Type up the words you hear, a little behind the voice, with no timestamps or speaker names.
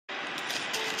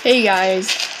Hey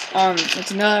guys, it's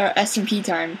another SMP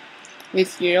Time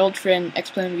with your old friend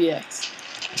Explain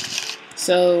VX.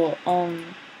 So,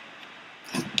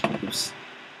 oops,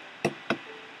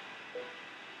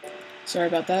 sorry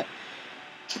about that.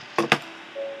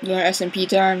 Another SMP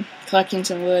Time, collecting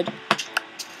some wood,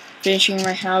 finishing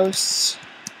my house,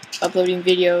 uploading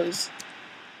videos.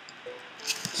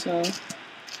 So,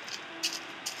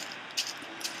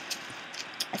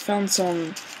 I found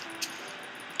some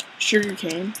sugar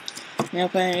cane. Now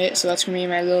planted it, so that's gonna be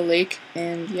my little lake,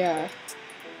 and yeah,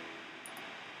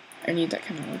 I need that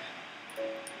kind of wood.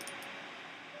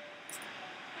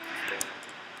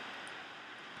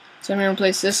 So I'm gonna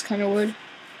replace this kind of wood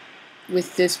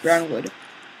with this brown wood,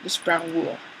 this brown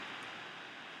wool.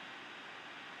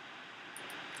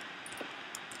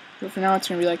 But for now, it's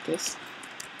gonna be like this.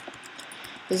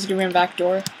 This is gonna be my back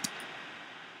door.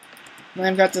 And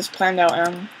I've got this planned out, and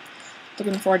I'm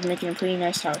looking forward to making a pretty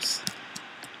nice house.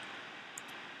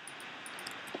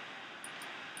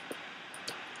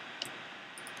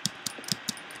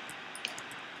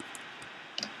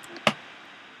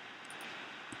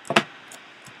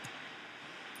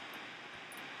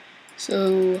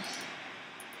 So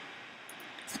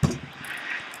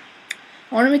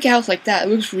I want to make a house like that. It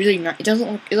looks really nice. It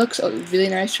doesn't look. It looks really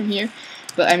nice from here,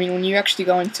 but I mean, when you actually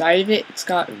go inside of it, it's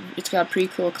got a pretty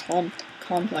cool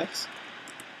complex.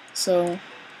 So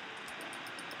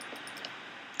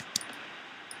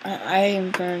I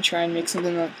am gonna try and make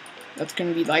something that's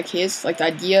gonna be like his, like the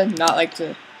idea, not like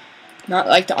the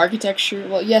architecture.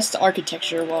 Well, yes, the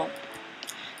architecture. Well,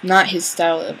 not his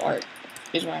style of art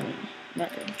is what I mean. I'm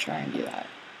not gonna try and do that.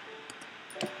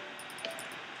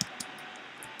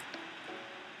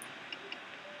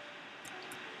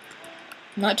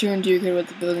 I'm not doing too good with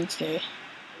the building today.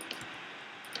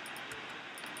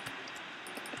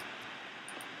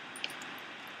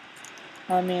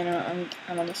 Oh man,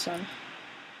 I'm on the sun.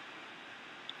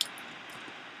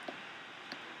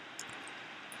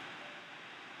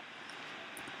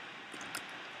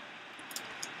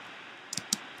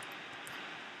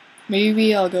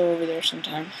 Maybe I'll go over there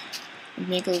sometime and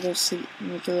make a little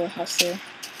house there.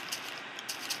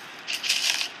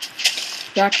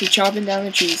 Back to chopping down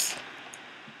the trees.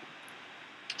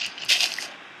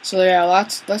 So yeah, a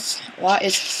lot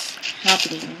is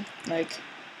happening. Like,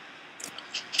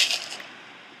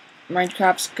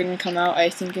 Minecraft's gonna come out, I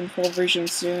think, in full version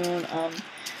soon.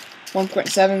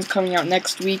 1.7 is coming out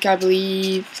next week, I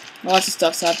believe. Lots of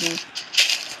stuff's happening.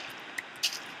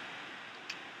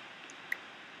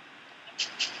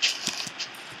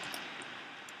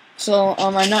 So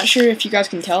I'm not sure if you guys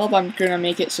can tell, but I'm gonna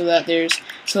make it so that the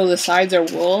sides are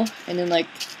wool, and then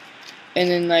it's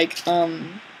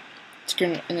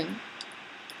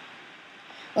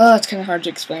kind of hard to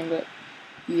explain, but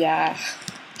yeah.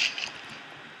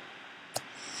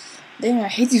 Dang, I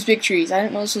hate these big trees. I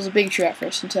didn't know this was a big tree at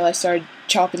first until I started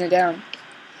chopping it down,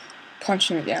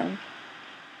 punching it down.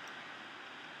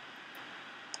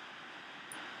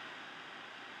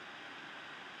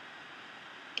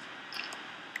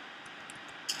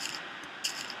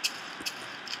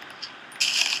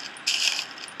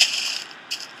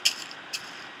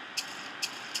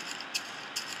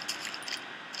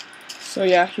 So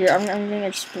yeah, here I'm gonna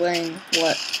explain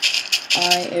what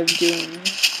I am doing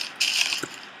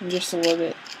in just a little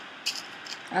bit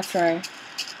after I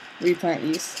replant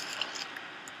these.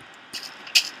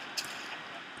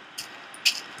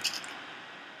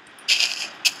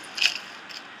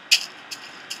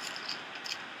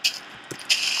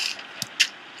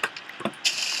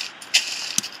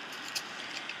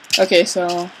 Okay,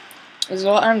 so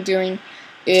what I'm doing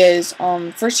is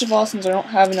first of all, since I don't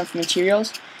have enough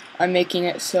materials, I'm making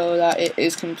it so that it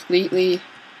is completely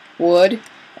wood,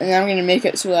 and then I'm going to make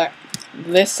it so that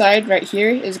this side right here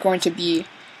is going to be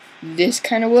this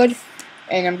kind of wood,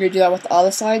 and I'm going to do that with all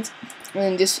the sides,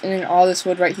 and then all this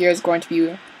wood right here is going to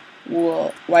be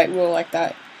wool, white wool, like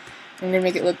that. I'm going to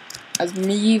make it look as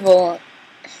medieval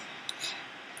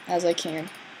as I can.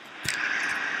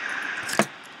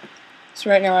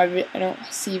 So right now I don't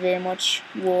see very much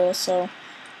wool, so I'm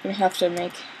going to have to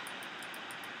make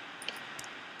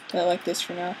that like this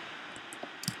for now.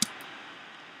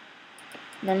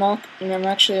 And I'm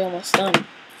actually almost done.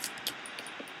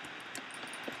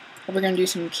 We're going to do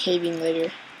some caving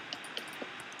later.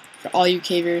 For all you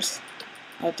cavers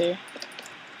out there.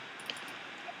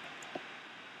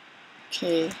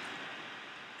 Okay.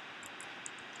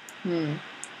 Let's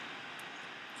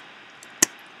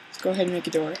go ahead and make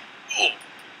a door.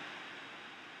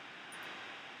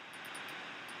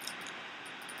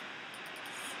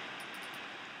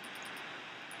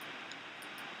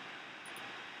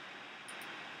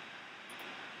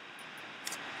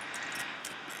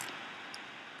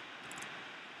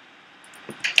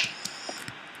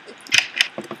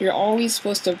 You're always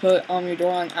supposed to put your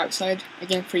door on the outside.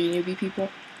 Again, for you newbie people,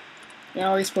 you're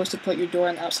always supposed to put your door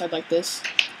on the outside like this,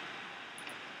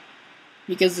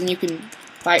 because then you can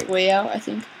fight way out, I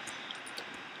think.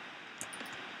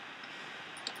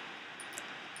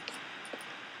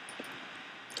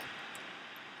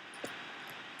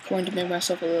 Going to make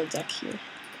myself a little deck here.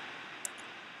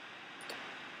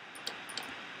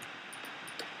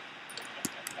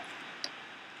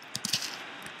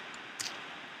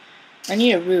 I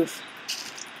need a roof.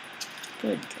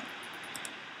 Good.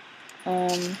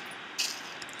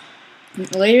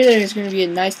 Later there's going to be a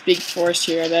nice big forest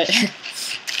here, I bet.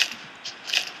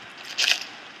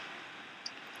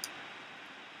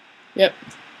 Yep.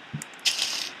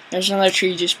 There's another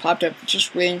tree just popped up,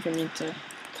 just waiting for me to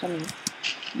come and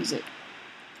use it.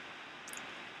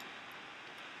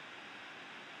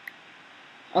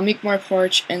 I'll make more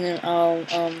porch, and then I'll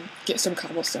get some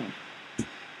cobblestone.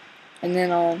 And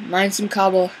then I'll mine some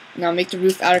cobble, and I'll make the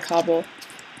roof out of cobble.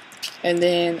 And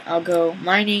then I'll go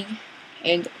mining,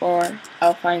 or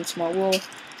I'll find some more wool.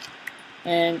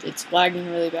 And it's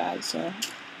lagging really bad, so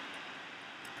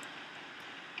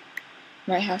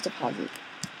might have to pause it.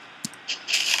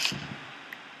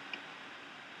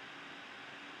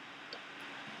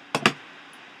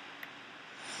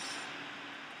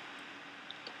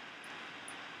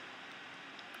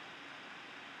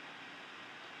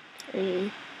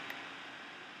 Okay.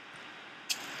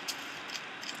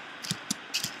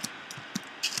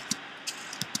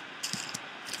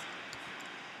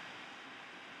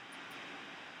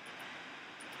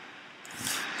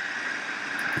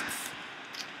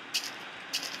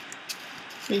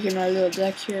 Making my little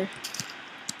deck here.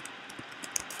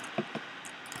 I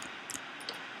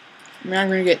mean, I'm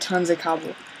gonna get tons of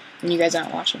cobble when you guys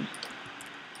aren't watching.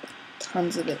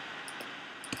 Tons of it.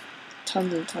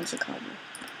 Tons and tons of cobble.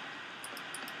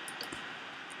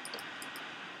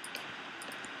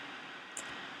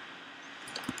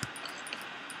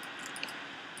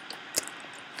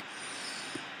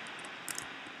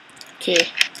 Okay.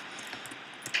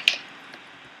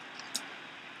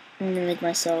 I'm gonna make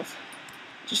myself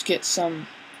just get some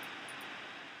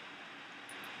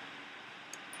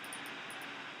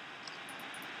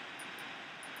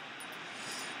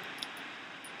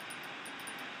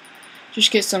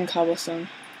cobblestone.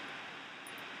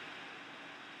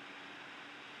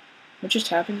 What just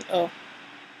happened? Oh.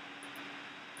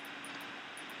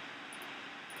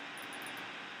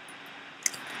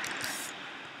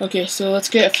 Okay, so let's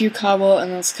get a few cobble,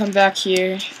 and let's come back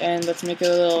here, and let's make a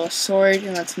little sword,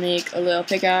 and let's make a little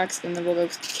pickaxe, and then we'll go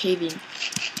caving.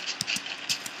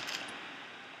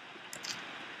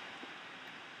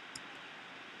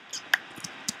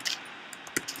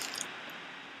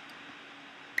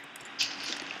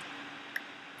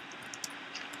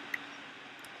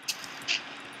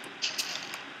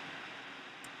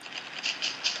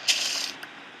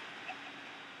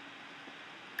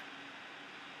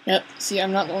 Yep, see,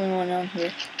 I'm not the only one around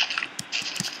here.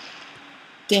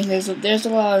 Dang, there's a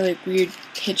lot of like weird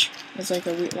pitch. There's like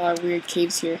a lot of weird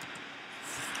caves here.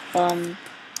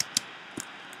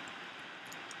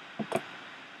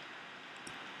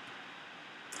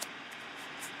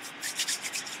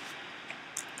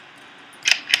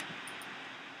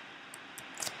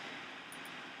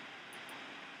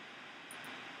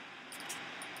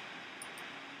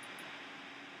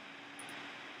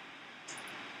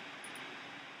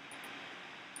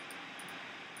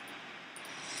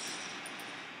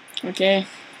 Okay,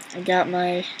 I got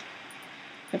my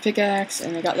pickaxe,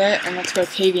 and I got that, and let's go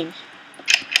caving.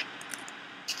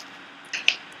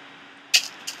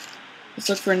 Let's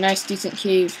look for a nice, decent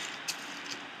cave.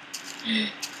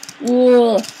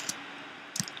 Whoa!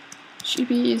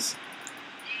 Sheepies.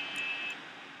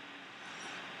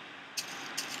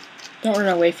 Don't run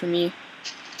away from me.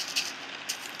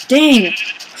 Dang!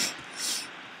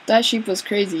 That sheep was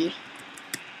crazy.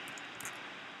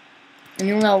 And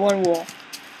you only got one wool.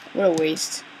 What a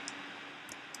waste.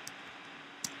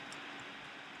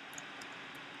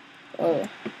 Oh.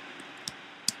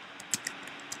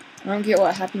 I don't get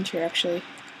what happened here, actually.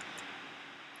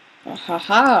 Oh,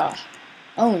 haha!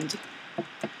 Owned.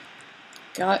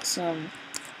 Got some.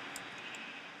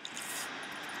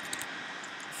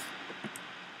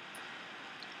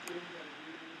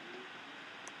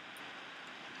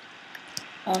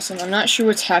 Awesome. I'm not sure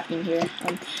what's happening here.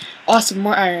 Awesome,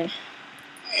 more iron.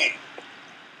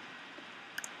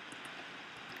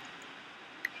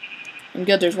 I'm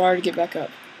good, there's water to get back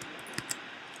up.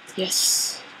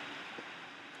 Yes.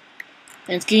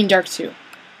 And it's getting dark too.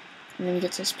 I'm gonna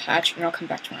get this patch and I'll come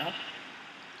back tomorrow.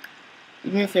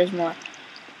 Even if there's more.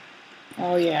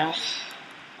 Oh yeah.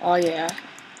 Oh yeah.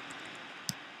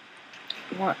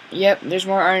 What? Yep, there's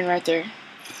more iron right there.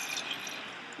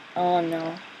 Oh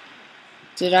no.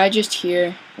 Did I just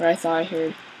hear what I thought I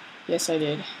heard? Yes, I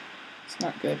did. It's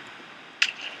not good.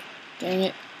 Dang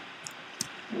it.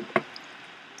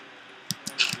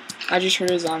 I just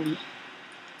heard a zombie.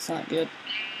 It's not good.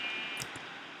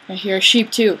 I hear a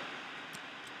sheep too.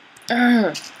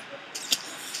 Urgh.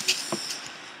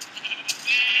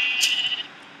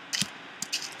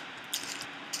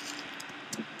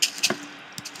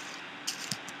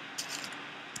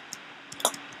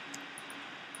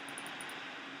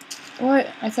 What?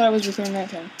 I thought it was recording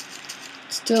nighttime.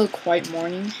 Still quite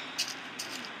morning.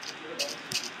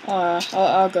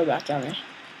 I'll go back down there.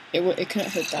 It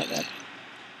couldn't hurt that bad.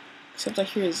 Except I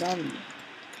hear a zombie.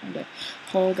 Kinda.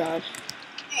 Oh god.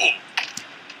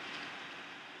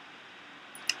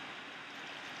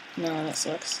 No, that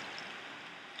sucks.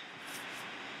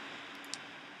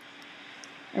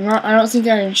 I don't think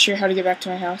I'm sure how to get back to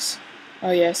my house.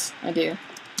 Oh yes, I do.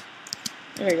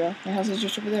 There we go. My house is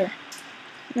just over there.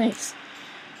 Nice.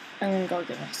 I'm gonna go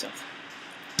get my stuff.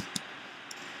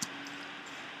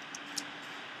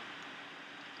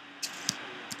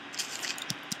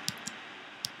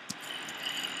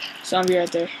 Zombie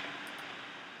right there.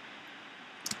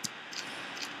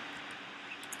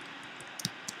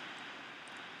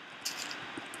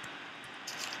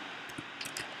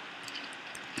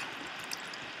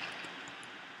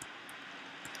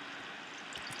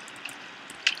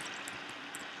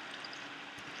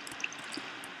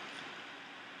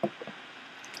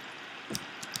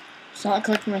 It's not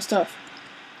collecting my stuff.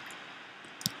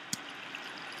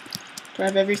 Do I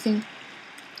have everything?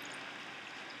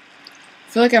 I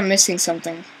feel like I'm missing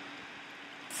something.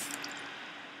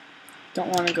 Don't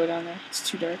want to go down there. It's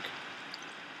too dark.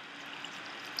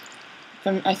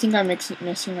 I think I'm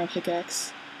missing my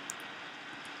pickaxe.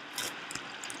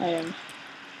 I am.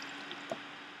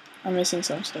 I'm missing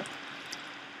some stuff.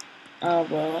 Oh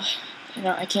well.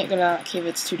 I can't go down that cave.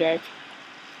 It's too dark.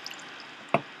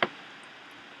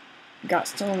 Got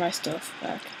some of my stuff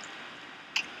back.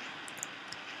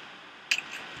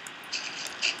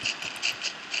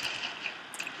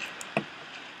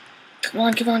 Come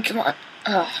on, come on, come on.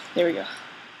 Ah, there we go.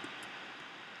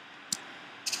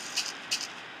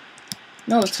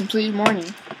 No, it's completed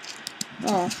morning.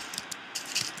 Oh.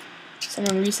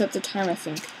 Someone reset the time, I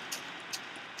think.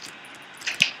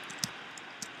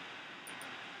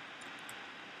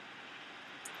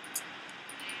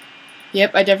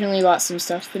 Yep, I definitely lost some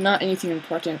stuff, but not anything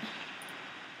important.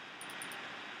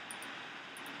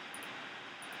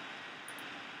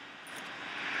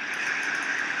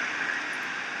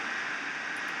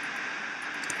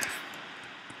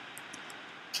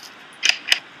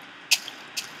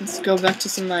 Let's go back to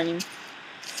some mining.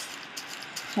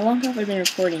 How long have I been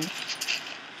recording?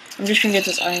 I'm just gonna get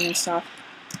this iron and stop.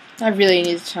 I really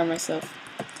need to time myself.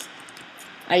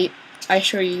 I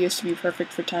sure you used to be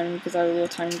perfect for timing because I have a little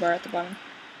timing bar at the bottom.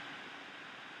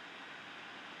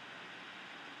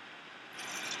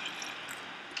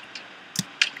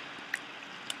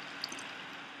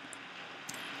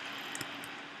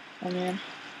 Oh man.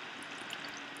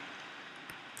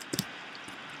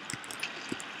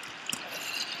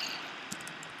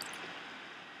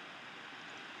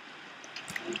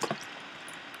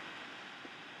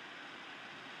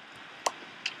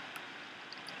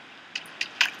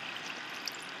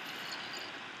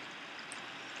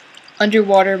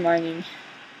 Underwater mining.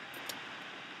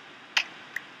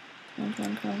 Come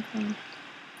on, come on, come on.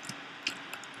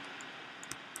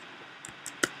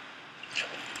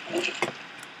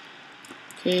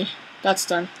 Okay, that's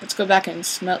done. Let's go back and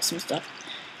smelt some stuff.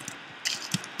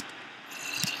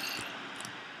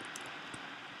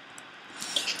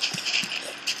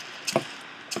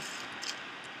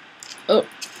 Oh,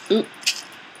 oop.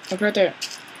 Look right there.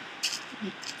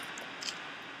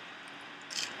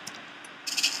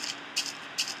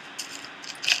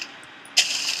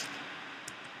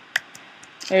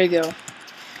 There you go.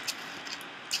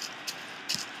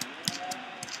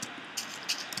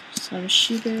 Some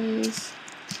sheepies.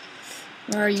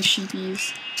 Where are you,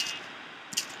 sheepies?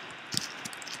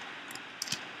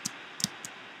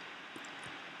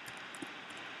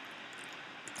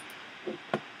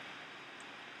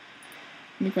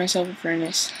 Make myself a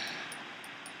furnace.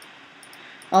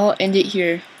 I'll end it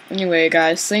here. Anyway,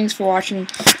 guys, thanks for watching.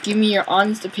 Give me your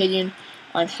honest opinion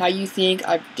on how you think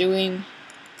I'm doing.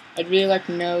 I'd really like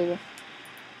to know.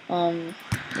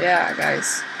 Yeah,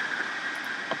 guys.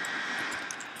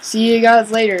 See you guys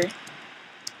later.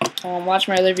 Watch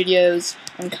my other videos.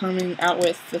 I'm coming out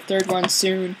with the third one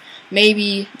soon.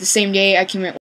 Maybe the same day I came out.